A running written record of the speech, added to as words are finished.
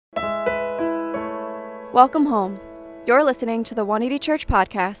Welcome home. You're listening to the 180 Church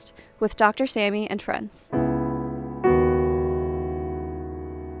Podcast with Dr. Sammy and friends.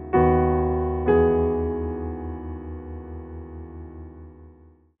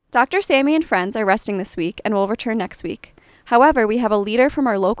 Dr. Sammy and friends are resting this week and will return next week. However, we have a leader from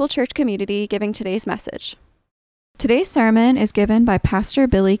our local church community giving today's message. Today's sermon is given by Pastor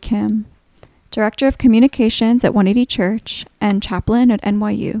Billy Kim, Director of Communications at 180 Church and Chaplain at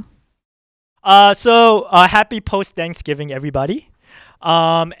NYU. Happy post-Thanksgiving, everybody.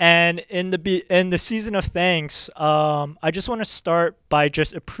 And in the season of thanks, I just want to start by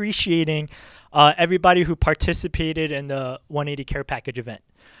just appreciating everybody who participated in the 180 Care Package event.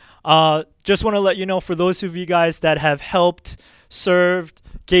 Just want to let you know, for those of you guys that have helped, served,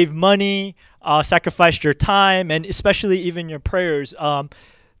 gave money, sacrificed your time, and especially even your prayers, the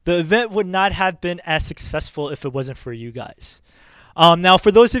event would not have been as successful if it wasn't for you guys. Now,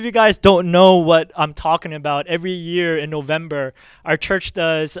 for those of you guys don't know what I'm talking about, every year in November, our church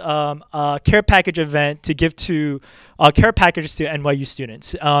does a care package event to give to care packages to NYU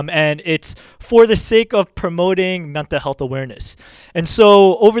students. And it's for the sake of promoting mental health awareness. And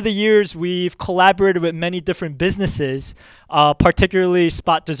so over the years, we've collaborated with many different businesses, particularly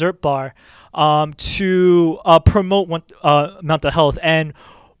Spot Dessert Bar, to promote mental health. And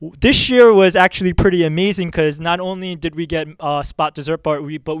this year was actually pretty amazing because not only did we get Spot Dessert Bar,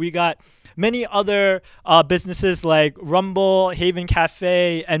 but we got many other businesses like Rumble, Haven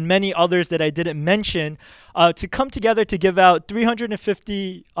Cafe, and many others that I didn't mention to come together to give out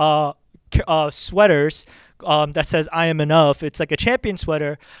 350 sweaters that says "I am enough." It's like a champion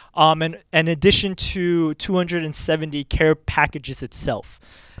sweater, and in addition to 270 care packages itself.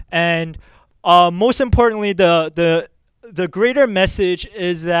 And most importantly, the greater message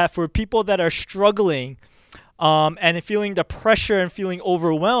is that for people that are struggling and feeling the pressure and feeling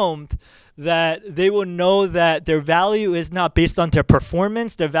overwhelmed, that they will know that their value is not based on their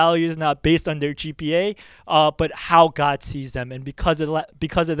performance, their value is not based on their GPA, but how God sees them. And because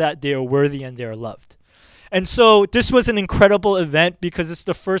of that, they are worthy and they are loved. And so this was an incredible event because it's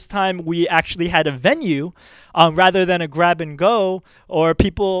the first time we actually had a venue rather than a grab and go, or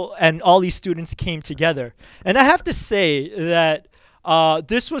people and all these students came together. And I have to say that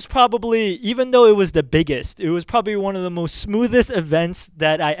this was probably, even though it was the biggest, it was probably one of the most smoothest events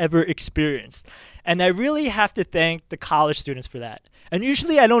that I ever experienced. And I really have to thank the college students for that. And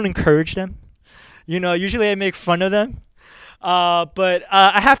usually I don't encourage them. Usually I make fun of them. But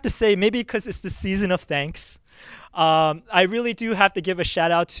I have to say, maybe because it's the season of thanks, I really do have to give a shout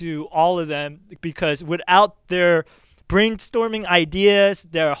out to all of them, because without their brainstorming ideas,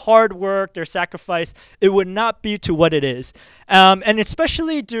 their hard work, their sacrifice, it would not be to what it is. And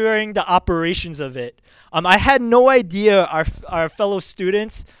especially during the operations of it, I had no idea our fellow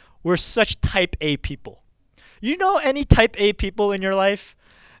students were such type A people. You know any type A people in your life?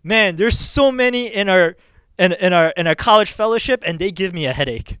 Man, there's so many in our college fellowship, and they give me a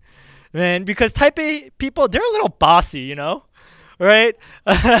headache, man, because type A people, they're a little bossy, right?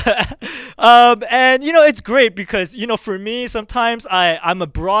 And it's great because for me, sometimes I'm a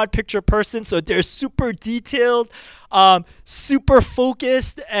broad picture person, so they're super detailed, super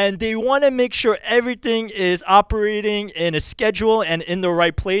focused, and they want to make sure everything is operating in a schedule and in the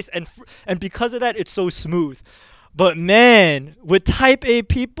right place, and because of that, it's so smooth. But man, with type A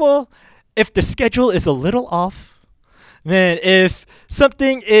people, if the schedule is a little off, man, if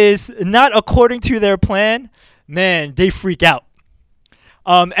something is not according to their plan, man, they freak out.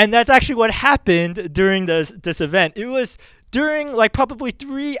 And that's actually what happened during this event. It was during probably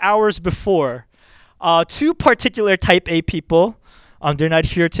 3 hours before. Two particular type A people, they're not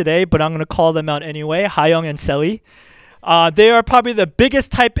here today, but I'm going to call them out anyway, Hayoung and Selly. They are probably the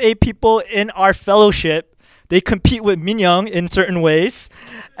biggest type A people in our fellowship. They compete with Minyoung in certain ways.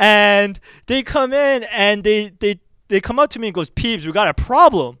 And they come in and they come up to me and goes, "Peebs, we got a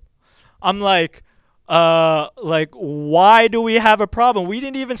problem." I'm like, why do we have a problem? We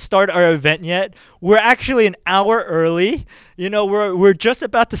didn't even start our event yet. We're actually an hour early. We're just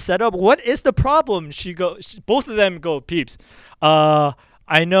about to set up. What is the problem? Both of them go, "Peebs,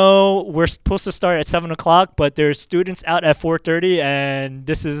 I know we're supposed to start at 7 o'clock, but there's students out at 4:30, and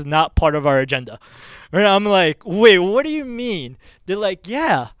this is not part of our agenda." And I'm like, "Wait, what do you mean?" They're like,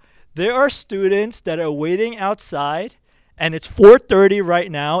 "Yeah, there are students that are waiting outside, and it's 4:30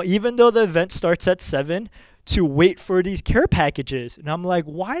 right now, even though the event starts at 7, to wait for these care packages." And I'm like,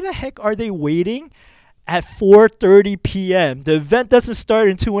 why the heck are they waiting at 4:30 p.m.? The event doesn't start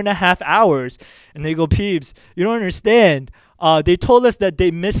in 2.5 hours. And they go, "Peebs, you don't understand. They told us that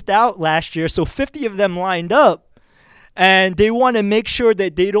they missed out last year, so 50 of them lined up, and they want to make sure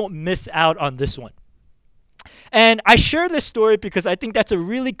that they don't miss out on this one." And I share this story because I think that's a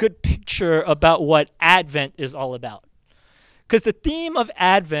really good picture about what Advent is all about. Because the theme of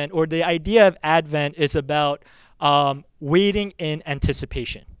Advent, or the idea of Advent, is about waiting in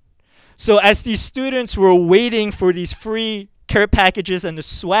anticipation. So as these students were waiting for these free care packages and the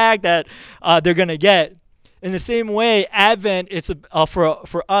swag that they're going to get, in the same way, Advent is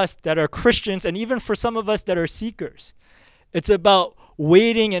for us that are Christians, and even for some of us that are seekers. It's about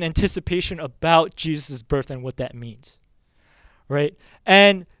waiting in anticipation about Jesus' birth and what that means, right?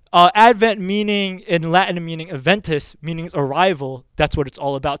 And Advent, meaning in Latin, meaning Adventus, meaning arrival. That's what it's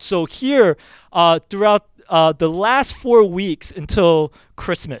all about. So here, throughout the last 4 weeks until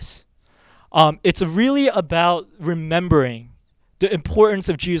Christmas, it's really about remembering the importance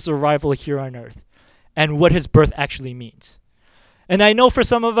of Jesus' arrival here on earth and what his birth actually means. And I know for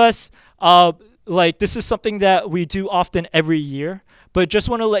some of us, this is something that we do often every year, but just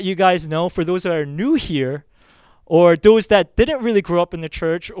want to let you guys know, for those that are new here, or those that didn't really grow up in the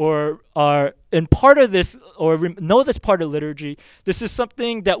church or are in part of this or know this part of liturgy, this is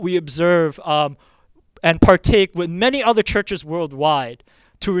something that we observe and partake with many other churches worldwide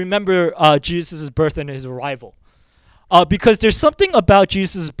to remember Jesus' birth and his arrival. Because there's something about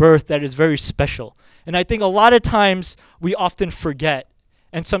Jesus' birth that is very special. And I think a lot of times we often forget,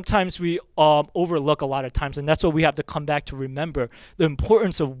 and sometimes we overlook a lot of times, and that's what we have to come back to remember, the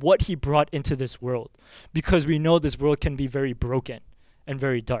importance of what he brought into this world, because we know this world can be very broken and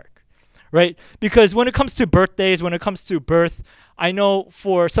very dark, right? Because when it comes to birthdays, when it comes to birth, I know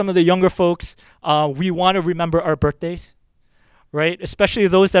for some of the younger folks, we want to remember our birthdays, right? Especially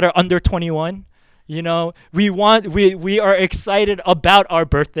those that are under 21. You know, we are excited about our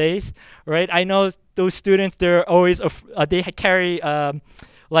birthdays, right? I know those students, they're always they carry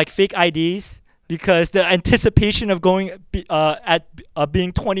fake IDs, because the anticipation of going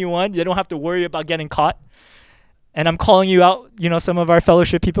being 21, they don't have to worry about getting caught. And I'm calling you out, some of our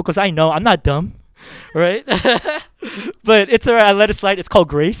fellowship people, because I know I'm not dumb, right? But it's all right. I let it slide. It's called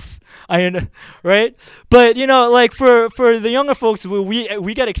grace. Right? But for the younger folks,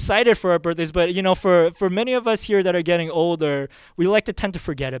 we get excited for our birthdays. But for many of us here that are getting older, we like to tend to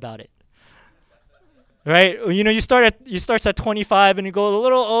forget about it. Right? You start at 25 and you go a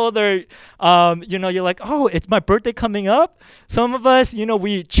little older. You're like, oh, it's my birthday coming up. Some of us,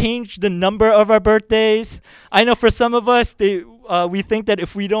 we change the number of our birthdays. I know for some of us, we think that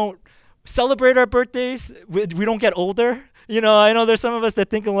if we don't celebrate our birthdays, we don't get older. I know there's some of us that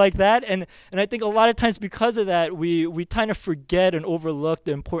think like that, and I think a lot of times because of that, we kind of forget and overlook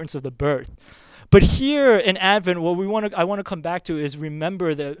the importance of the birth. But here in Advent, what I want to come back to is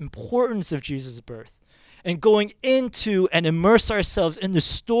remember the importance of Jesus' birth, and going into and immerse ourselves in the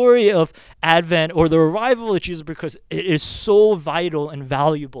story of Advent, or the arrival of Jesus, because it is so vital and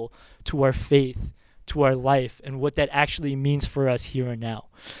valuable to our faith, to our life, and what that actually means for us here and now.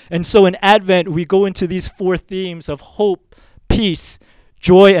 And so in Advent, we go into these 4 themes of hope, peace,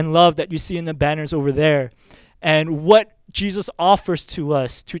 joy, and love that you see in the banners over there, and what Jesus offers to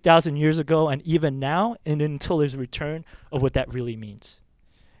us 2,000 years ago and even now and until his return, of what that really means.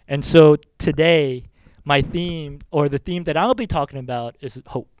 And so today, my theme, or the theme that I'll be talking about, is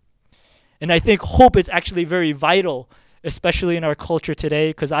hope. And I think hope is actually very vital, especially in our culture today,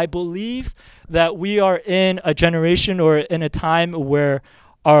 because I believe that we are in a generation or in a time where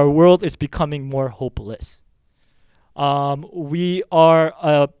our world is becoming more hopeless. We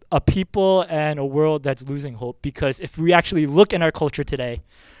are a people and a world that's losing hope, because if we actually look in our culture today,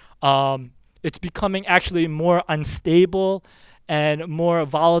 it's becoming actually more unstable and more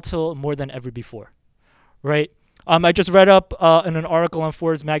volatile more than ever before, right? I just read up in an article on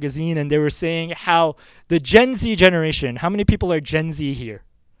Forbes magazine, and they were saying how the Gen Z generation, how many people are Gen Z here?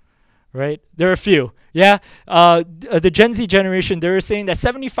 Right? There are a few. Yeah. The Gen Z generation, they were saying that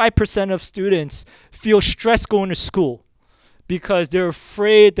 75% of students feel stressed going to school because they're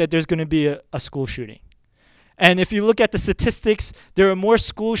afraid that there's going to be a school shooting. And if you look at the statistics, there are more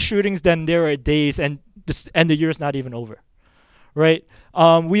school shootings than there are days, and the year's not even over. Right?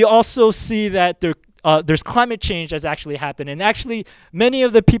 We also see that there's climate change that's actually happened. And actually, many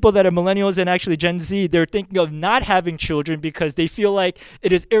of the people that are millennials and actually Gen Z, they're thinking of not having children because they feel like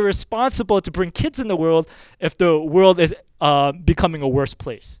it is irresponsible to bring kids in the world if the world is becoming a worse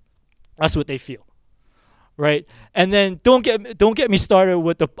place. That's what they feel, right? And then don't get me started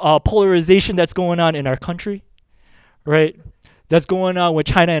with the polarization that's going on in our country, right? That's going on with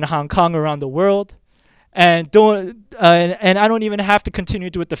China and Hong Kong around the world. And I don't even have to continue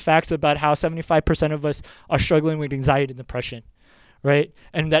with the facts about how 75% of us are struggling with anxiety and depression, right?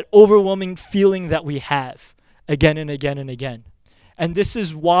 And that overwhelming feeling that we have again and again and again. And this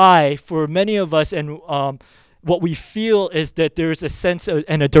is why, for many of us, and what we feel is that there's a sense of,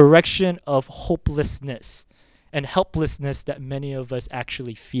 and a direction of hopelessness and helplessness that many of us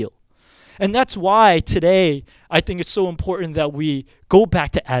actually feel. And that's why today I think it's so important that we go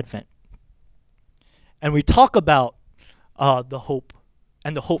back to Advent and we talk about the hope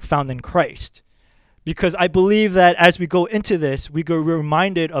and the hope found in Christ. Because I believe that as we go into this, we're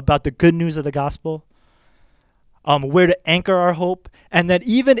reminded about the good news of the gospel, where to anchor our hope, and that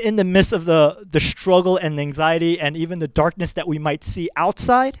even in the midst of the struggle and anxiety and even the darkness that we might see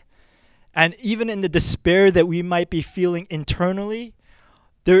outside, and even in the despair that we might be feeling internally,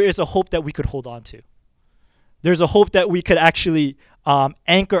 there is a hope that we could hold on to. There's a hope that we could actually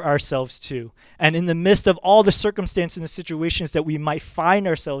anchor ourselves to. And in the midst of all the circumstances and the situations that we might find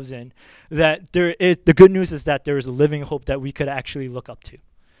ourselves in, that the good news is that there is a living hope that we could actually look up to.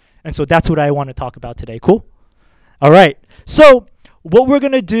 And so that's what I want to talk about today. Cool? All right. So what we're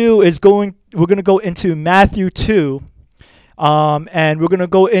going to do is we're going to go into Matthew 2, and we're going to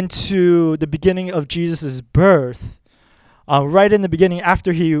go into the beginning of Jesus' birth, right in the beginning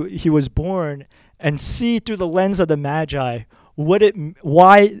after he was born, and see through the lens of the Magi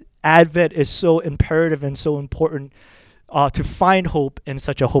why Advent is so imperative and so important to find hope in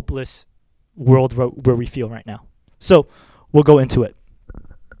such a hopeless world where we feel right now. So we'll go into it.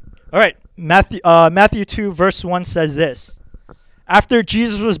 All right, Matthew 2 verse 1 says this. After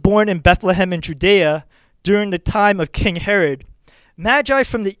Jesus was born in Bethlehem in Judea during the time of King Herod, Magi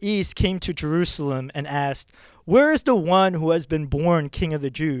from the east came to Jerusalem and asked, "Where is the one who has been born King of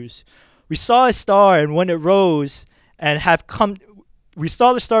the Jews? We saw a star, and when it rose, and have come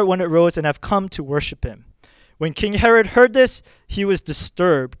to worship him." When King Herod heard this, he was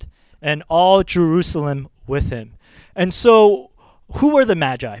disturbed, and all Jerusalem with him. And so, who were the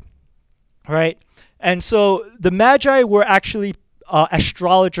Magi? Right? And so the Magi were actually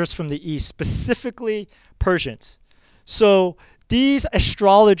astrologers from the east, specifically Persians. So these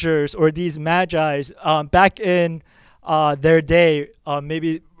astrologers or these Magi, back in their day,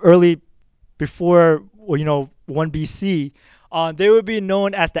 maybe early before 1 BC, they would be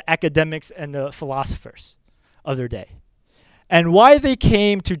known as the academics and the philosophers of their day. And why they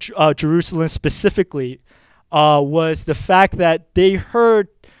came to Jerusalem specifically was the fact that they heard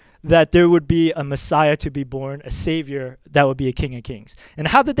that there would be a Messiah to be born, a Savior that would be a King of Kings. And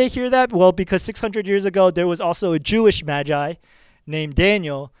how did they hear that? Well, because 600 years ago, there was also a Jewish Magi named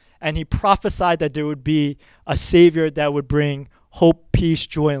Daniel, and he prophesied that there would be a Savior that would bring hope, peace,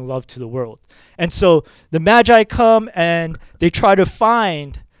 joy, and love to the world. And so the Magi come and they try to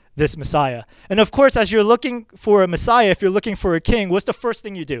find this Messiah. And of course, as you're looking for a Messiah, if you're looking for a king, what's the first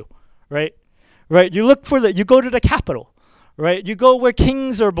thing you do? Right? You go to the capital. Right? You go where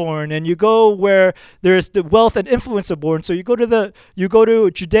kings are born, and you go where there's the wealth and influence are born. So you go to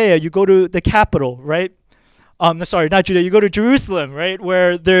Judea, you go to the capital, right? Sorry, not Judea. You go to Jerusalem, right?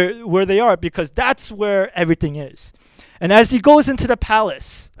 Where they are, because that's where everything is. And as he goes into the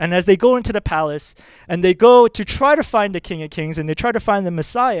palace, and as they go into the palace, and they go to try to find the King of Kings, and they try to find the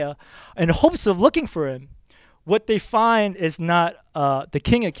Messiah, in hopes of looking for him, what they find is not the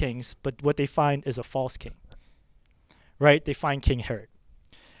King of Kings, but what they find is a false king. Right? They find King Herod.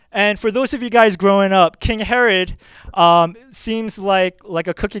 And for those of you guys growing up, King Herod seems like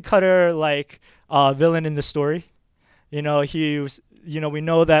a cookie cutter villain in the story. We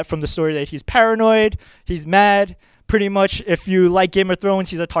know that from the story that he's paranoid, he's mad. Pretty much, if you like Game of Thrones,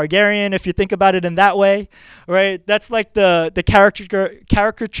 he's a Targaryen, if you think about it in that way, right? That's like the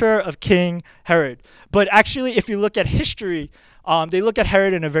caricature of King Herod. But actually, if you look at history, they look at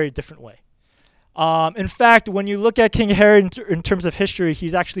Herod in a very different way. In fact, when you look at King Herod in terms of history,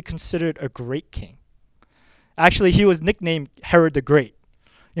 he's actually considered a great king. Actually, he was nicknamed Herod the Great.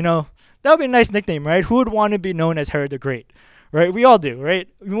 That would be a nice nickname, right? Who would want to be known as Herod the Great? Right? We all do, right?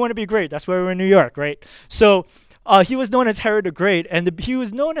 We want to be great. That's why we're in New York, right? So he was known as Herod the Great, and he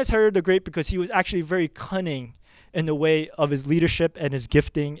was known as Herod the Great because he was actually very cunning in the way of his leadership and his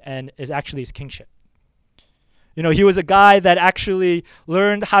gifting and his kingship. He was a guy that actually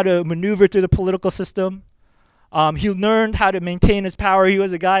learned how to maneuver through the political system. He learned how to maintain his power. He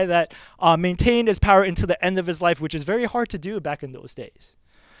was a guy that maintained his power until the end of his life, which is very hard to do back in those days.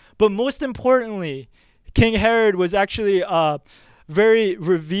 But most importantly, King Herod was actually very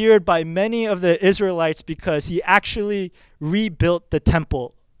revered by many of the Israelites because he actually rebuilt the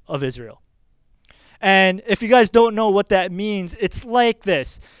temple of Israel. And if you guys don't know what that means, it's like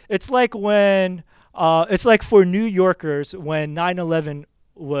this. It's like for New Yorkers when 9/11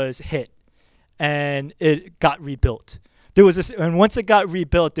 was hit and it got rebuilt. And once it got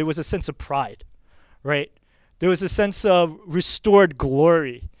rebuilt, there was a sense of pride, right? There was a sense of restored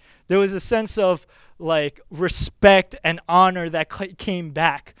glory. There was a sense of like respect and honor that came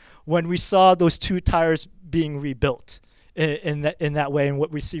back when we saw those two tires being rebuilt in that way, and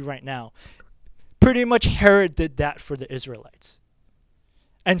what we see right now. Pretty much Herod did that for the Israelites.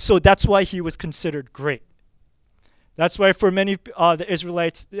 And so that's why he was considered great. That's why for many the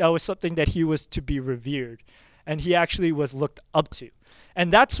Israelites, that was something that he was to be revered, and he actually was looked up to.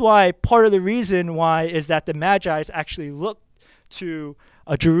 And that's why part of the reason why is that the Magi's actually looked to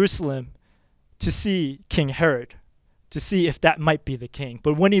Jerusalem to see King Herod, to see if that might be the king.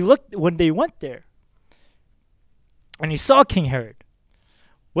 But when they went there, and he saw King Herod,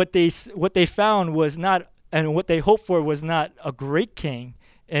 what they found was not, and what they hoped for was not a great king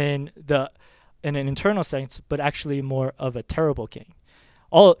in an internal sense, but actually more of a terrible king.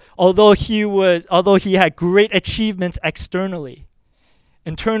 Although he had great achievements externally,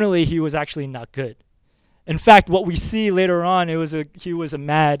 internally he was actually not good. In fact, what we see later on, he was a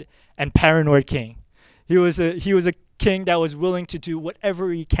mad and paranoid king. He was a king that was willing to do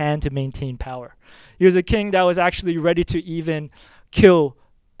whatever he can to maintain power. He was a king that was actually ready to even kill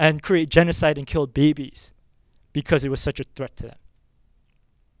and create genocide and kill babies because it was such a threat to them.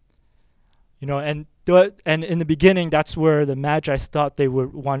 And in the beginning, that's where the Magi thought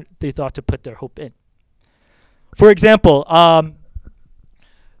they thought to put their hope in. For example,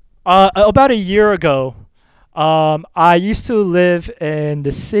 about a year ago, I used to live in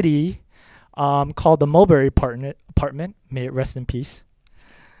the city called the Mulberry apartment. May it rest in peace.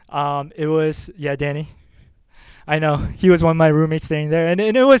 It was, Danny. I know he was one of my roommates staying there, and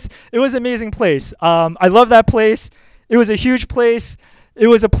it was an amazing place. I love that place. It was a huge place. It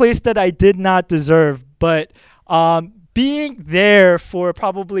was a place that I did not deserve, but being there for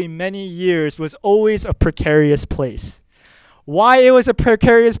probably many years was always a precarious place. Why it was a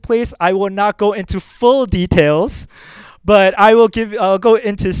precarious place, I will not go into full details, but I'll go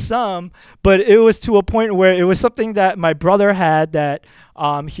into some. But it was to a point where it was something that my brother had that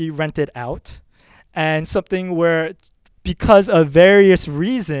he rented out, and something where, because of various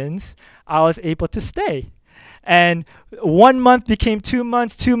reasons, I was able to stay. And 1 month became 2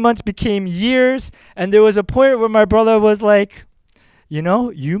 months, 2 months became years, and there was a point where my brother was like,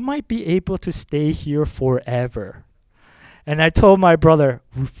 you might be able to stay here forever. And I told my brother,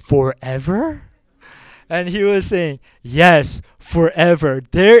 forever? And he was saying, yes, forever.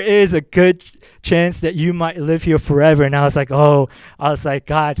 There is a good chance that you might live here forever. And I was like,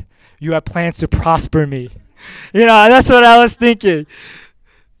 God, you have plans to prosper me. That's what I was thinking.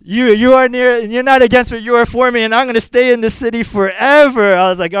 You are near, and you're not against me, you are for me, and I'm going to stay in this city forever. I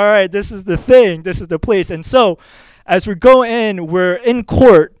was like, all right, this is the thing. This is the place. And so as we go in, we're in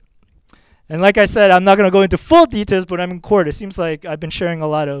court. And like I said, I'm not going to go into full details, but I'm in court. It seems like I've been sharing a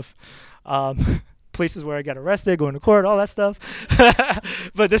lot of places where I got arrested, going to court, all that stuff.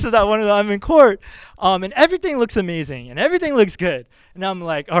 But this is not one of them. I'm in court. And everything looks amazing, and everything looks good. And I'm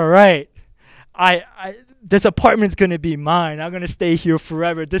like, all right, this apartment's going to be mine. I'm going to stay here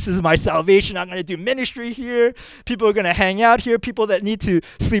forever. This is my salvation. I'm going to do ministry here. People are going to hang out here. People that need to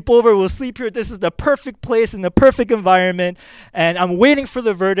sleep over will sleep here. This is the perfect place and the perfect environment. And I'm waiting for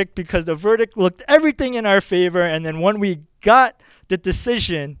the verdict, because the verdict looked everything in our favor. And then when we got the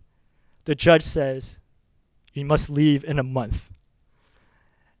decision, the judge says, you must leave in a month.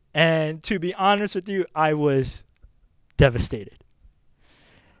 And to be honest with you, I was devastated.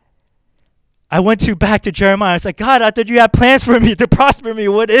 I went back to Jeremiah. I was like, God, I thought you had plans for me to prosper me.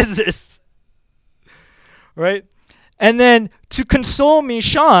 What is this? Right? And then to console me,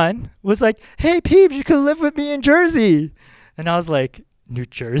 Sean was like, hey, Peep, you can live with me in Jersey. And I was like, New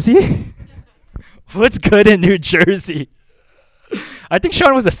Jersey? What's good in New Jersey? I think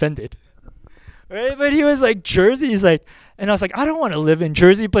Sean was offended. Right? But he was like, Jersey? He's like, and I was like, I don't want to live in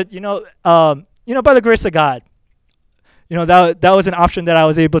Jersey, but by the grace of God, that was an option that I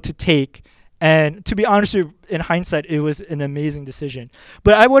was able to take. And to be honest with you, in hindsight, it was an amazing decision.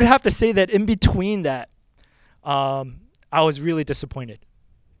 But I would have to say that in between that, I was really disappointed.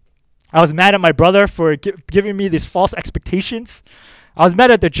 I was mad at my brother for giving me these false expectations. I was mad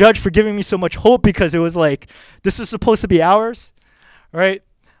at the judge for giving me so much hope, because it was like, this was supposed to be ours, right?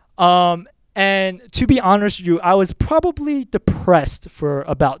 And to be honest with you, I was probably depressed for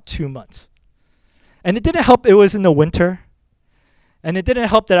about 2 months. And it didn't help it was in the winter. And it didn't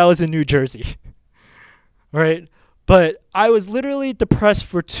help that I was in New Jersey, right? But I was literally depressed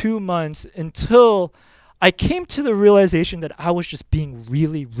for 2 months until I came to the realization that I was just being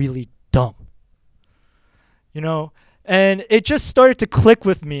really, really dumb. And it just started to click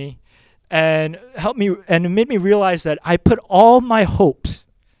with me and help me, and it made me realize that I put all my hopes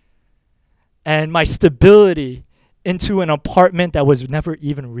and my stability into an apartment that was never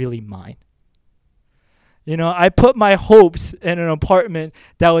even really mine. I put my hopes in an apartment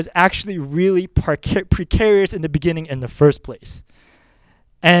that was actually really precarious in the beginning in the first place.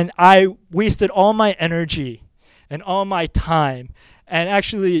 And I wasted all my energy and all my time and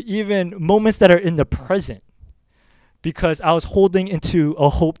actually even moments that are in the present because I was holding into a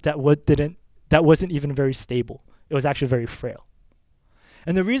hope that wasn't even very stable. It was actually very frail.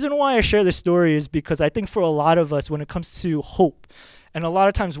 And the reason why I share this story is because I think for a lot of us, when it comes to hope, and a lot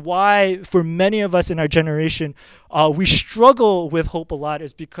of times why for many of us in our generation, we struggle with hope a lot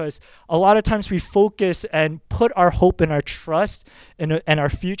is because a lot of times we focus and put our hope and our trust and our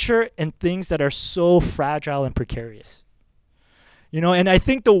future in things that are so fragile and precarious. And I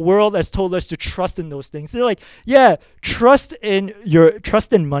think the world has told us to trust in those things. They're like, yeah, trust in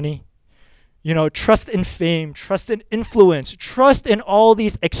money, trust in fame, trust in influence, trust in all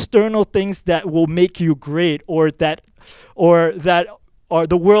these external things that will make you great or that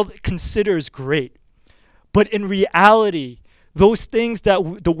the world considers great. But in reality, those things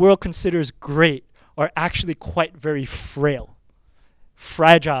that the world considers great are actually quite very fragile,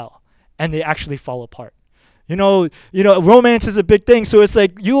 and they actually fall apart. Romance is a big thing. So it's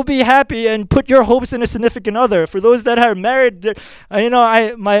like you'll be happy and put your hopes in a significant other. For those that are married,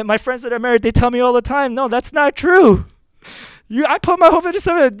 my friends that are married, they tell me all the time, no, that's not true. I put my hope into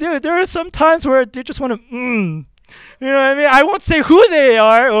something. Dude, there are some times where they just want to, you know what I mean? I won't say who they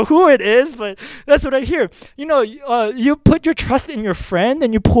are or who it is, but that's what I hear. You put your trust in your friend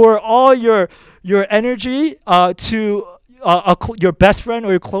and you pour all your energy to your best friend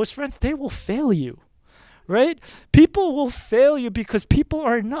or your close friends. They will fail you. Right? People will fail you because people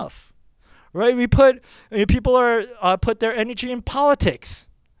are enough. Right? People put their energy in politics.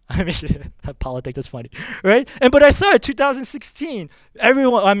 I mean, politics is funny, right? But I saw it 2016.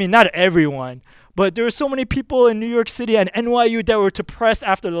 Not everyone, but there were so many people in New York City and NYU that were depressed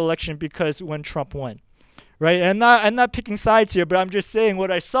after the election because when Trump won. Right? And I'm not picking sides here, but I'm just saying what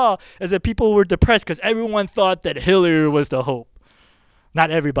I saw is that people were depressed because everyone thought that Hillary was the hope.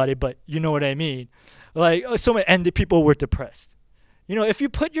 Not everybody, but you know what I mean. And the people were depressed. If you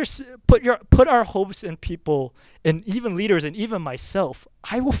put our hopes in people and even leaders and even myself,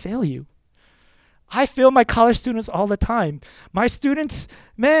 I will fail you. I fail my college students all the time. My students,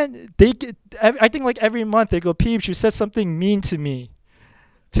 man, I think like every month they go, Peeps, you said something mean to me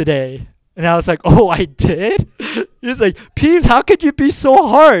today. And I was like, oh, I did? He's like, Peeps, how could you be so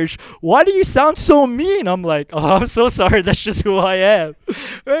harsh? Why do you sound so mean? I'm like, oh, I'm so sorry. That's just who I am.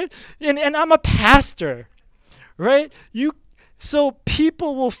 Right? And I'm a pastor. Right? So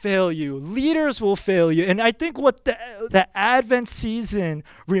people will fail you. Leaders will fail you. And I think what the Advent season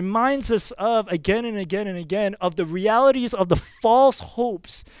reminds us of again and again and again of the realities of the false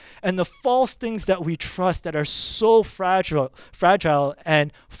hopes and the false things that we trust that are so fragile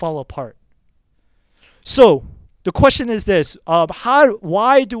and fall apart. So the question is this: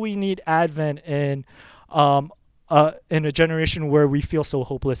 why do we need Advent in a generation where we feel so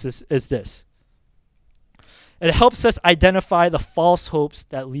hopeless? Is this? It helps us identify the false hopes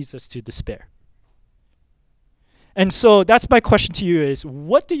that leads us to despair. And so that's my question to you: is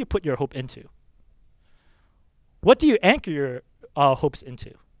what do you put your hope into? What do you anchor your hopes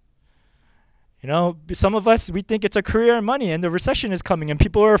into? Some of us, we think it's a career and money, and the recession is coming, and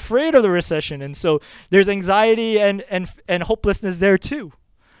people are afraid of the recession, and so there's anxiety and hopelessness there too,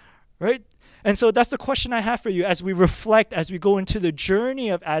 right? And so that's the question I have for you as we reflect, as we go into the journey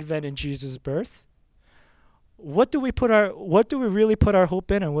of Advent and Jesus' birth. What do we really put our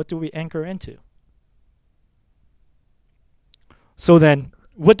hope in, and what do we anchor into? So then,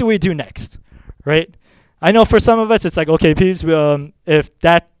 what do we do next, right? I know for some of us, it's like, okay, Peeps, if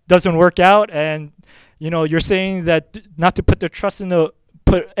that doesn't work out, and you're saying that not to put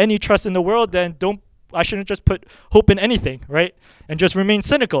any trust in the world, then I shouldn't just put hope in anything, right? And just remain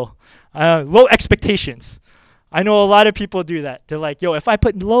cynical, low expectations. I know a lot of people do that. They're like, yo, if I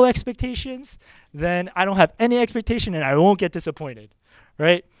put low expectations, then I don't have any expectation and I won't get disappointed,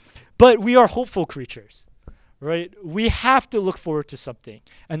 right? But we are hopeful creatures, right? We have to look forward to something,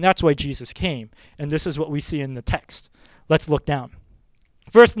 and that's why Jesus came. And this is what we see in the text. Let's look down.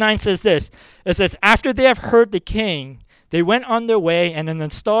 Verse 9 says this. It says, after they have heard the king, they went on their way, and in the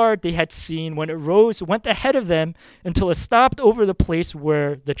star they had seen, when it rose, went ahead of them until it stopped over the place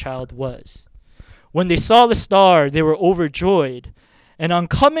where the child was. When they saw the star, they were overjoyed. And on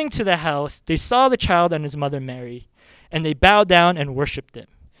coming to the house, they saw the child and his mother Mary, and they bowed down and worshipped him.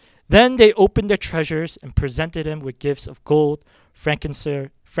 Then they opened their treasures and presented him with gifts of gold,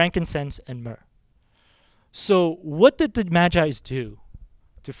 frankincense, and myrrh. So what did the Magi do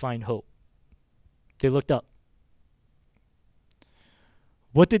to find hope? They looked up.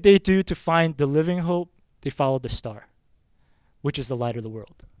 What did they do to find the living hope? They followed the star, which is the light of the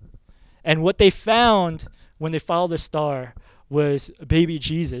world. And what they found when they followed the star was baby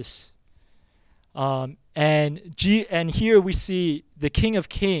Jesus. And here we see the King of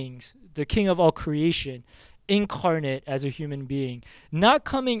Kings, the King of all creation, incarnate as a human being, not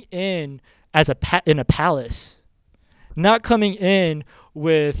coming in as in a palace, not coming in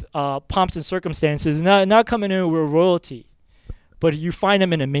with pomps and circumstances, not coming in with royalty, but you find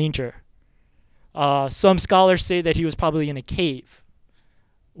him in a manger. Some scholars say that he was probably in a cave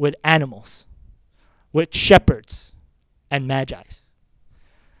with animals, with shepherds and magi.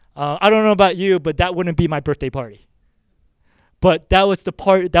 I don't know about you, but that wouldn't be my birthday party. But that was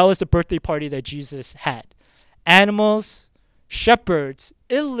the birthday party that Jesus had. Animals, shepherds,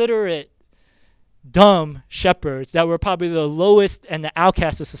 illiterate, dumb shepherds that were probably the lowest and the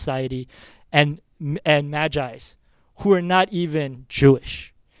outcasts of society, and magi's who are not even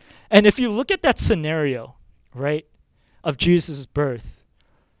Jewish. And if you look at that scenario, right, of Jesus' birth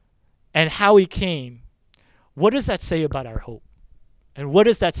and how he came, what does that say about our hope? And what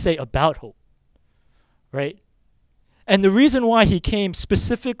does that say about hope? Right? And the reason why he came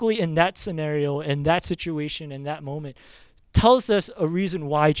specifically in that scenario, in that situation, in that moment, tells us a reason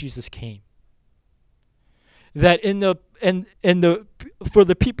why Jesus came. That for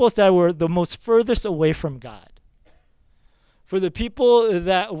the peoples that were the most furthest away from God, for the people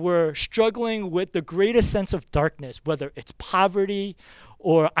that were struggling with the greatest sense of darkness, whether it's poverty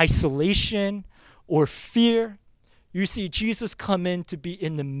or isolation or fear, you see Jesus come in to be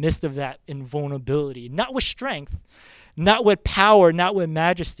in the midst of that invulnerability, not with strength, not with power, not with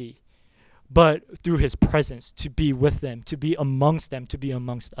majesty, but through his presence, to be with them, to be amongst them, to be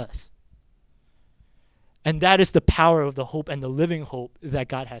amongst us. And that is the power of the hope and the living hope that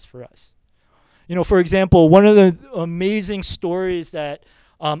God has for us. You know, for example, one of the amazing stories that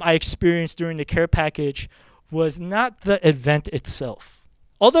I experienced during the care package was not the event itself.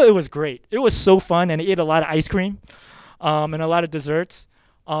 Although it was great. It was so fun, and I ate a lot of ice cream and a lot of desserts.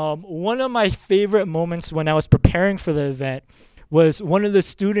 One of my favorite moments when I was preparing for the event was one of the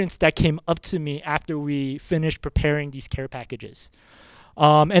students that came up to me after we finished preparing these care packages.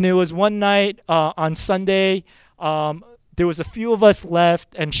 And it was one night on Sunday. There was a few of us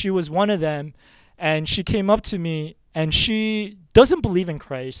left, and she was one of them. And she came up to me, and she doesn't believe in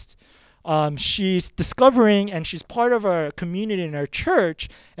Christ. She's discovering, and she's part of our community in our church,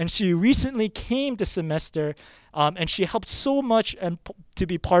 and she recently came to semester, and she helped so much to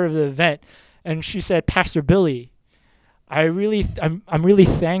be part of the event. And she said, "Pastor Billy, I'm really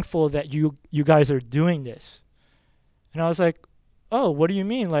thankful that you guys are doing this." And I was like, "Oh, what do you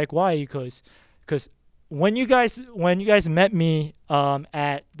mean? Like, why?" Because when you guys met me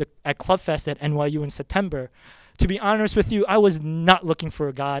at Club Fest at NYU in September, to be honest with you, I was not looking for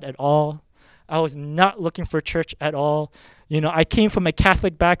a God at all. I was not looking for church at all. You know, I came from a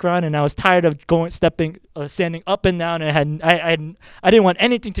Catholic background, and I was tired of standing up and down, and I didn't want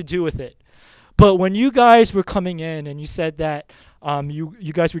anything to do with it. But when you guys were coming in and you said that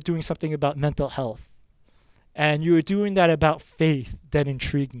you guys were doing something about mental health, and you were doing that about faith, that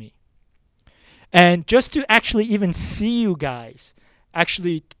intrigued me. And just to actually even see you guys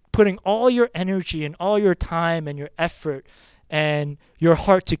actually putting all your energy and all your time and your effort and your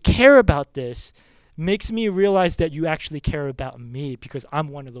heart to care about this makes me realize that you actually care about me, because I'm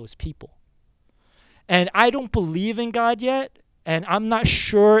one of those people. And I don't believe in God yet, and I'm not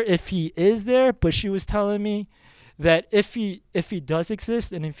sure if he is there, but she was telling me that if he does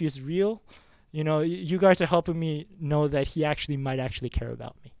exist and if he's real, you know, you guys are helping me know that he might actually care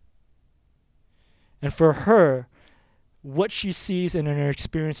about me. And for her, what she sees and in her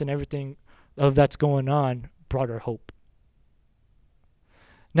experience and everything of that's going on brought her hope.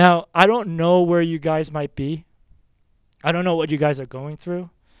 Now, I don't know where you guys might be. I don't know what you guys are going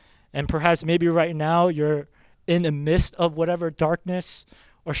through. And perhaps maybe right now you're in the midst of whatever darkness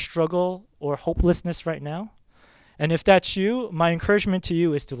or struggle or hopelessness right now. And if that's you, my encouragement to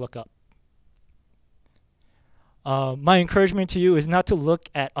you is to look up. My encouragement to you is not to look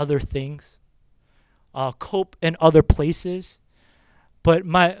at other things, cope in other places. But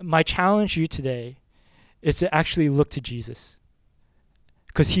my challenge to you today is to actually look to Jesus,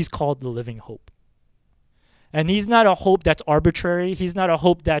 because he's called the living hope. And he's not a hope that's arbitrary. He's not a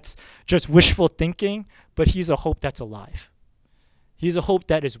hope that's just wishful thinking, but he's a hope that's alive. He's a hope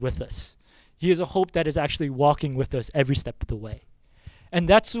that is with us. He is a hope that is actually walking with us every step of the way. And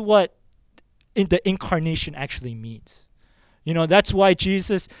that's what the incarnation actually means. You know, that's why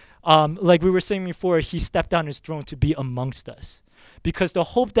Jesus Like we were saying before, he stepped down his throne to be amongst us. Because the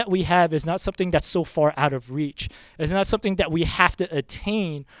hope that we have is not something that's so far out of reach. It's not something that we have to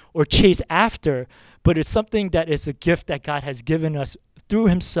attain or chase after, but it's something that is a gift that God has given us through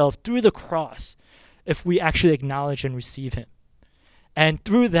himself, through the cross, if we actually acknowledge and receive him. And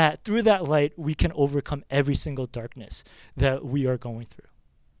through that light, we can overcome every single darkness that we are going through.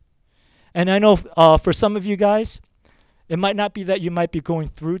 And I know for some of you guys, it might not be that you might be going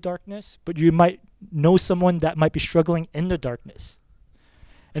through darkness, but you might know someone that might be struggling in the darkness.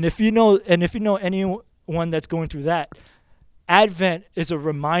 And if you know anyone that's going through that, Advent is a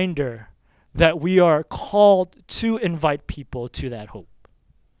reminder that we are called to invite people to that hope.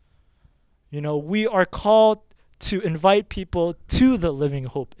 We are called to invite people to the living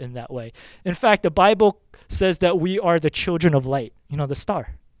hope in that way. In fact, the Bible says that we are the children of light, the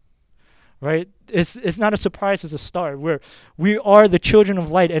star. Right? It's not a surprise as a star. We are the children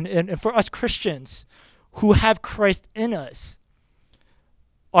of light. And for us Christians who have Christ in us,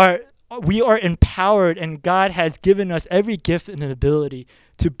 we are empowered, and God has given us every gift and ability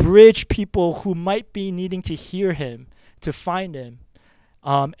to bridge people who might be needing to hear him, to find him.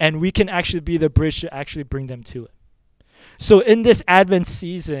 And we can actually be the bridge to actually bring them to it. So in this Advent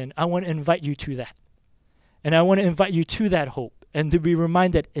season, I want to invite you to that. And I want to invite you to that hope and to be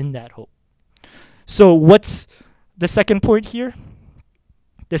reminded in that hope. So what's the second point here?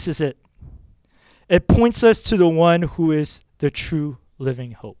 This is it. It points us to the one who is the true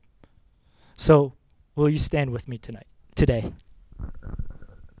living hope. So will you stand with me today?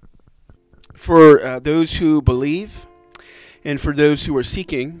 For those who believe and for those who are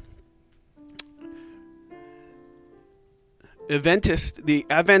seeking, the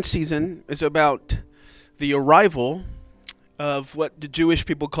Advent season is about the arrival of what the Jewish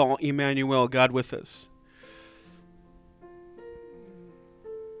people call Emmanuel, God with us.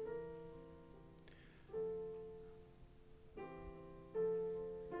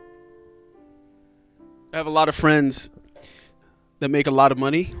 I have a lot of friends that make a lot of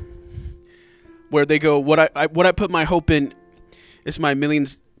money, where they go, what I put my hope in is my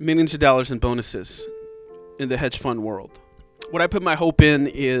millions of dollars in bonuses in the hedge fund world. What I put my hope in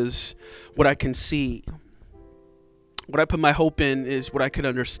is what I can see. What I put my hope in is what I could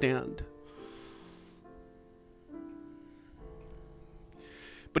understand.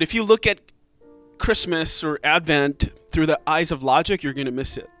 But if you look at Christmas or Advent through the eyes of logic, you're going to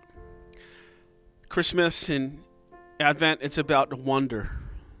miss it. Christmas and Advent, it's about wonder.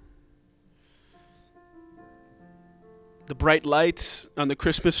 The bright lights on the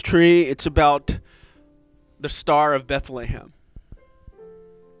Christmas tree, it's about the star of Bethlehem.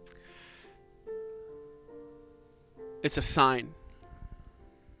 It's a sign.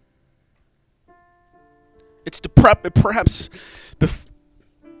 It's perhaps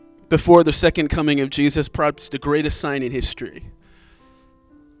before the second coming of Jesus, perhaps the greatest sign in history.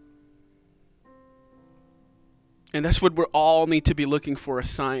 And that's what we all need to be looking for, a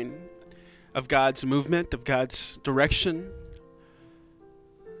sign of God's movement, of God's direction.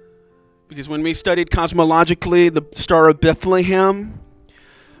 Because when we studied cosmologically, the Star of Bethlehem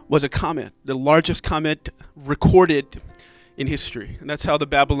was a comet, the largest comet recorded in history. And that's how the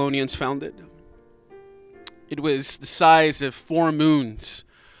Babylonians found it. It was the size of 4 moons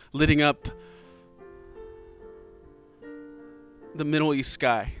lighting up the Middle East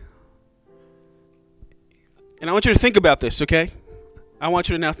sky. And I want you to think about this, okay? I want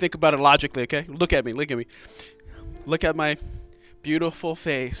you to now think about it logically, okay? Look at me. Look at my beautiful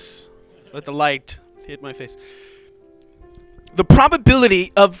face. Let the light hit my face. The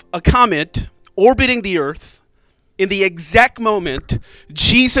probability of a comet orbiting the earth in the exact moment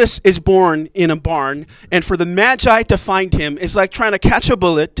Jesus is born in a barn, and for the Magi to find him is like trying to catch a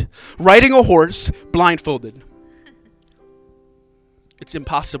bullet, riding a horse, blindfolded. It's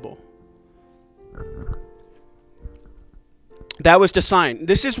impossible. That was the sign.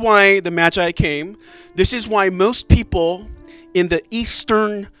 This is why the Magi came. This is why most people in the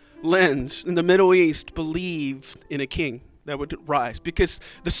Eastern lens, in the Middle East, believed in a king that would rise. Because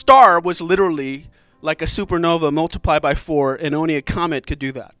the star was literally like a supernova multiplied by 4, and only a comet could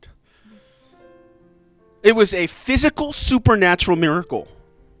do that. It was a physical, supernatural miracle,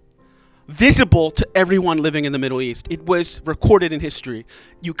 visible to everyone living in the Middle East. It was recorded in history.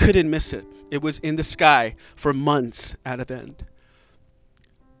 You couldn't miss it. It was in the sky for months at end.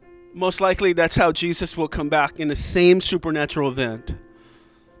 Most likely, that's how Jesus will come back, in the same supernatural event.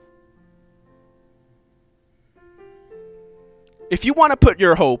 If you want to put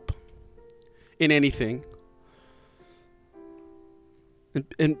your hope in anything,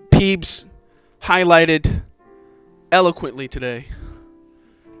 and Peebs highlighted eloquently today,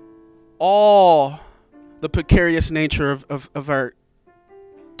 all the precarious nature of our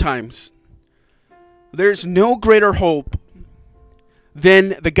times, there's no greater hope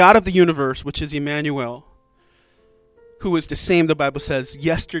than the God of the universe, which is Emmanuel, who is the same, the Bible says,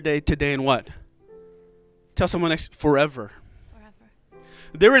 yesterday, today, and what? Tell someone next, forever.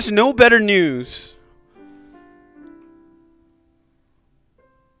 There is no better news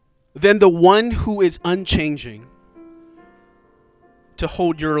than the one who is unchanging to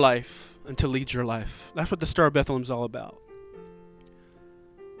hold your life and to lead your life. That's what the Star of Bethlehem is all about.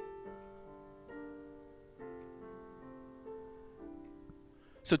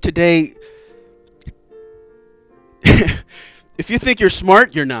 So today, if you think you're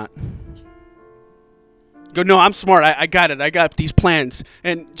smart, you're not. Go, no, I'm smart. I got it. I got these plans.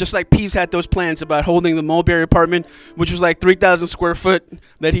 And just like Peeves had those plans about holding the Mulberry apartment, which was like 3,000 square foot,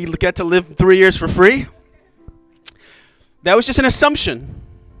 that he get to live 3 years for free. That was just an assumption.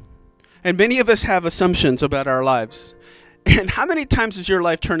 And many of us have assumptions about our lives. And how many times does your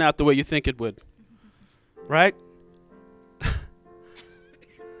life turn out the way you think it would? Right?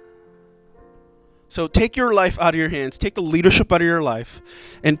 So take your life out of your hands, take the leadership out of your life,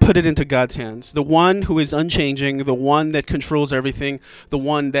 and put it into God's hands. The one who is unchanging, the one that controls everything, the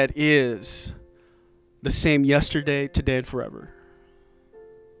one that is the same yesterday, today, and forever.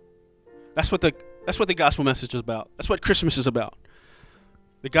 That's what the gospel message is about. That's what Christmas is about.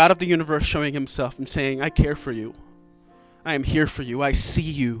 The God of the universe showing himself and saying, I care for you. I am here for you. I see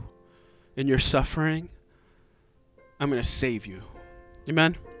you in your suffering. I'm going to save you.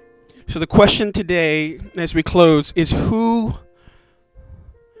 Amen? So the question today, as we close, is who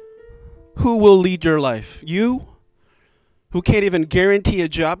will lead your life? You, who can't even guarantee a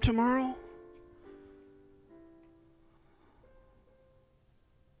job tomorrow?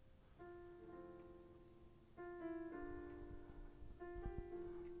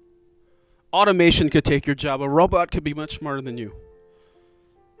 Automation could take your job. A robot could be much smarter than you.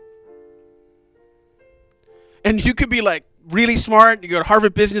 And you could be like really smart, you go to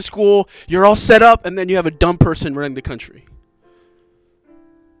Harvard Business School, you're all set up, and then you have a dumb person running the country.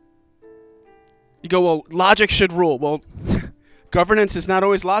 You go, well, logic should rule. Well, governance is not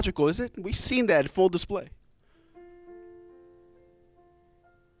always logical, is it? We've seen that in full display.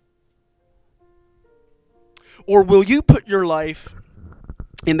 Or will you put your life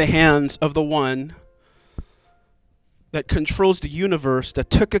in the hands of the one that controls the universe, that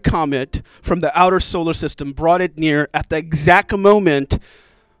took a comet from the outer solar system, brought it near at the exact moment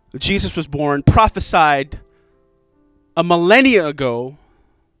Jesus was born, prophesied a millennia ago,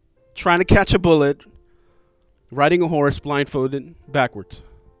 trying to catch a bullet, riding a horse, blindfolded, backwards.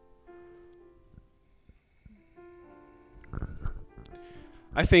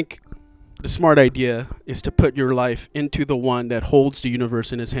 I think the smart idea is to put your life into the one that holds the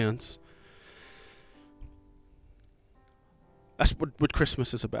universe in his hands. That's what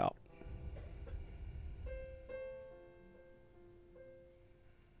Christmas is about.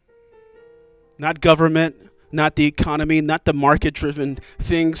 Not government, not the economy, not the market-driven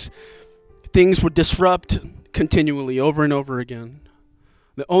things. Things would disrupt continually over and over again.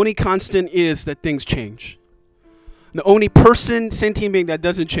 The only constant is that things change. The only person, sentient being that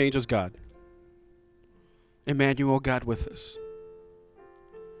doesn't change is God. Emmanuel, God with us.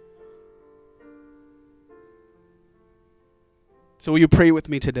 So will you pray with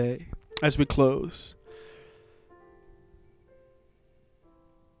me today as we close?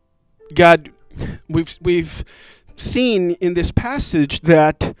 God, we've seen in this passage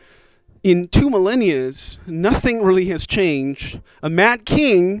that in 2 millennia, nothing really has changed. A mad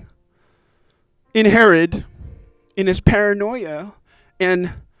king in Herod, in his paranoia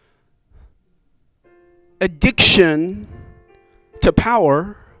and addiction to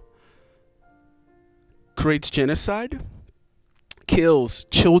power, creates genocide, kills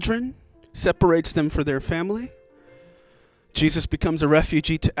children, separates them from their family. Jesus becomes a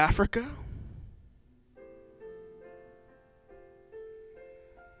refugee to Africa.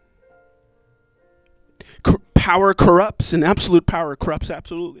 Power corrupts, and absolute power corrupts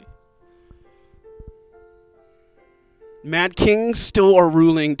absolutely. Mad kings still are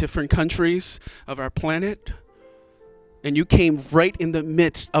ruling different countries of our planet. And you came right in the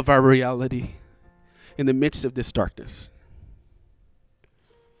midst of our reality, in the midst of this darkness.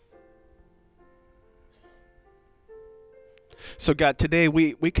 So God, today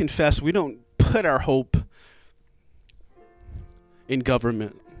we confess we don't put our hope in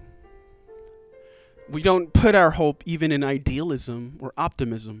government. We don't put our hope even in idealism or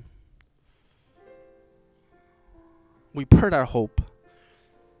optimism. We put our hope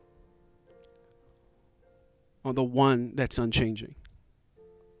on the one that's unchanging.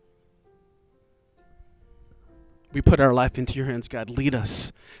 We put our life into your hands, God. Lead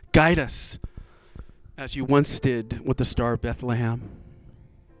us, guide us, as you once did with the Star of Bethlehem.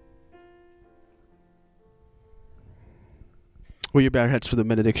 Will you bow your heads for the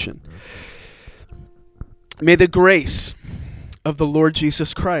benediction? May the grace of the Lord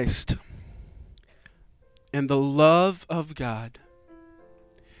Jesus Christ and the love of God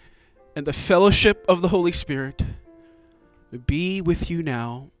and the fellowship of the Holy Spirit be with you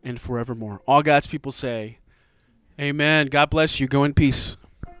now and forevermore. All God's people say, amen. God bless you. Go in peace.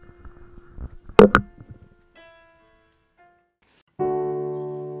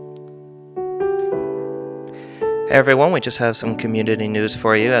 Hey everyone, we just have some community news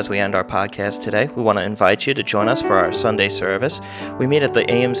for you as we end our podcast today. We want to invite you to join us for our Sunday service. We meet at the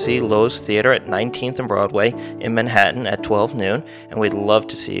AMC Lowe's Theater at 19th and Broadway in Manhattan at 12 noon, and we'd love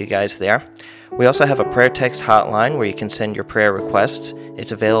to see you guys there. We also have a prayer text hotline where you can send your prayer requests.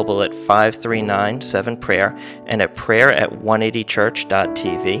 It's available at 5397-PRAYER and at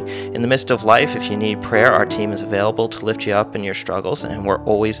prayer@180church.tv. In the midst of life, if you need prayer, our team is available to lift you up in your struggles, and we're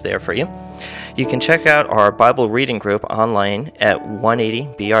always there for you. You can check out our Bible reading group online at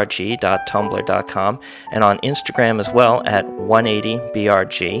 180brg.tumblr.com and on Instagram as well at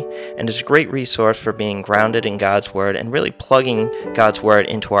 180brg. And it's a great resource for being grounded in God's Word and really plugging God's Word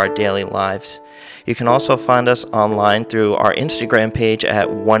into our daily lives. You can also find us online through our Instagram page at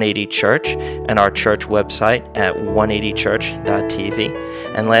 180church and our church website at 180church.tv.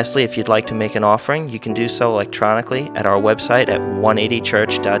 And lastly, if you'd like to make an offering, you can do so electronically at our website at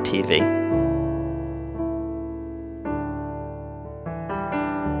 180church.tv.